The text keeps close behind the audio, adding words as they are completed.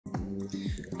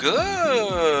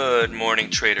Good morning,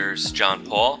 traders. John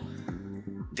Paul,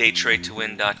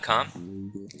 DayTradeToWin.com.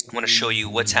 I want to show you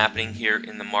what's happening here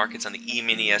in the markets on the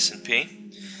Emini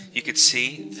S&P. You could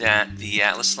see that the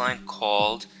Atlas line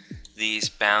called these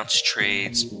bounce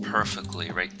trades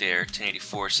perfectly right there,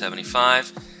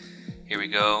 1084.75. Here we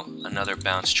go, another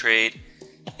bounce trade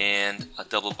and a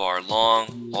double bar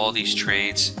long. All these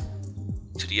trades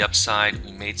to the upside.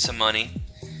 We made some money.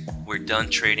 We're done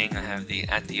trading. I have the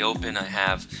at the open. I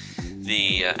have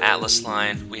the Atlas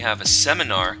line. We have a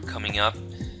seminar coming up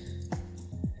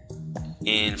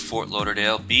in Fort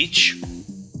Lauderdale Beach.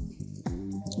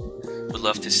 Would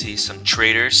love to see some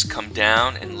traders come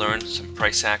down and learn some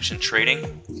price action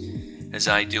trading as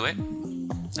I do it.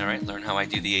 All right, learn how I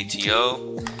do the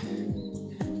ATO,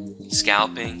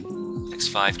 scalping,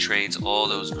 X5 trades, all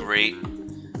those great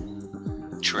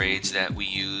trades that we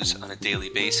use on a daily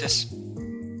basis.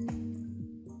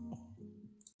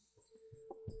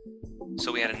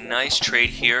 So we had a nice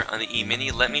trade here on the E-mini.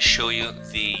 Let me show you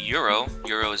the Euro.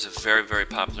 Euro is a very, very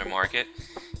popular market.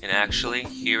 And actually,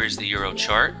 here is the Euro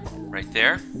chart right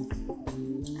there.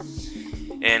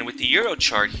 And with the Euro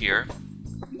chart here,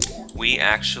 we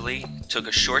actually took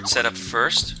a short setup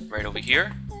first, right over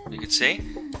here. You can see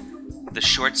the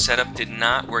short setup did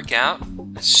not work out.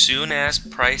 As soon as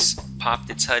price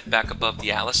popped its head back above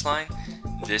the Atlas line,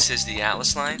 this is the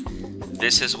Atlas line,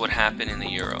 this is what happened in the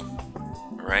Euro.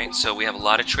 Alright, so we have a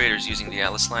lot of traders using the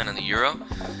Atlas line on the Euro.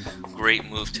 Great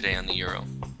move today on the Euro.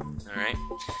 Alright,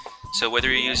 so whether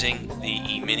you're using the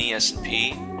E-mini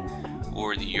S&P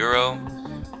or the Euro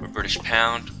or British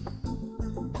Pound,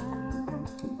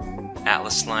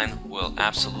 Atlas line will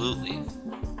absolutely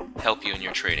help you in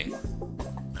your trading.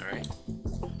 Alright,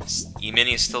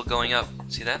 E-mini is still going up,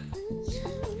 see that?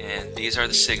 And these are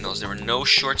the signals. There were no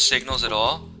short signals at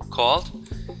all called.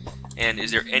 And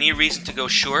is there any reason to go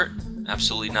short?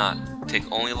 Absolutely not.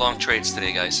 Take only long trades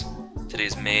today, guys. Today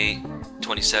is May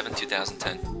 27,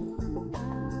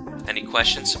 2010. Any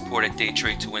questions? Support at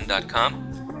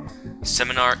DayTradeToWin.com.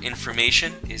 Seminar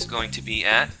information is going to be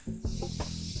at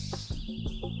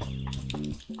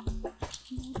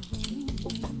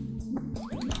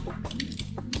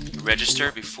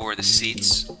register before the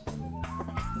seats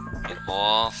get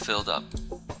all filled up.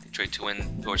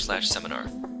 DayTradeToWin/seminar.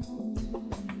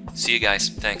 See you guys.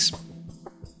 Thanks.